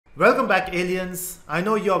Welcome back, aliens. I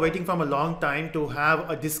know you are waiting from a long time to have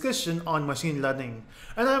a discussion on machine learning.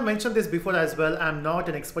 And I've mentioned this before as well. I'm not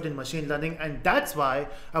an expert in machine learning, and that's why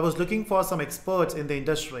I was looking for some experts in the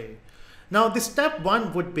industry. Now, the step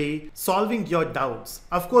one would be solving your doubts.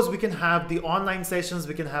 Of course, we can have the online sessions,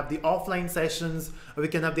 we can have the offline sessions, we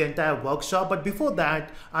can have the entire workshop. But before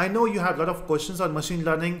that, I know you have a lot of questions on machine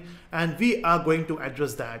learning, and we are going to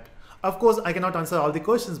address that. Of course, I cannot answer all the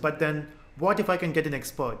questions, but then what if I can get an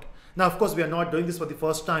expert? Now, of course, we are not doing this for the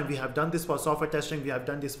first time. We have done this for software testing, we have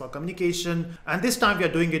done this for communication, and this time we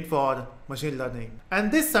are doing it for machine learning. And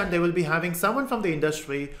this Sunday, we'll be having someone from the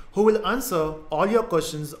industry who will answer all your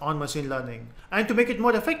questions on machine learning. And to make it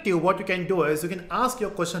more effective, what you can do is you can ask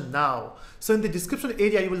your question now. So in the description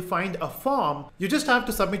area, you will find a form. You just have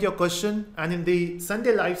to submit your question, and in the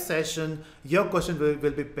Sunday live session, your question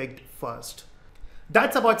will be picked first.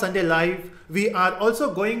 That's about Sunday Live. We are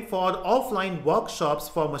also going for offline workshops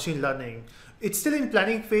for machine learning. It's still in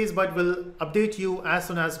planning phase, but we'll update you as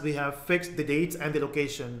soon as we have fixed the dates and the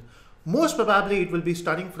location. Most probably it will be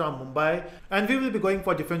starting from Mumbai, and we will be going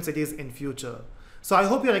for different cities in future. So I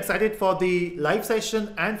hope you're excited for the live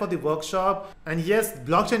session and for the workshop. And yes,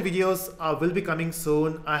 blockchain videos will be coming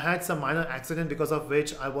soon. I had some minor accident because of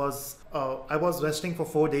which I was resting for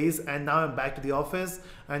 4 days, and now I'm back to the office,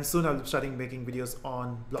 and soon I'll be starting making videos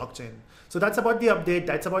on blockchain. So that's about the update.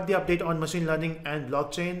 That's about the update on machine learning and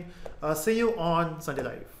blockchain. See you on Sunday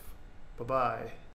Live. Bye-bye.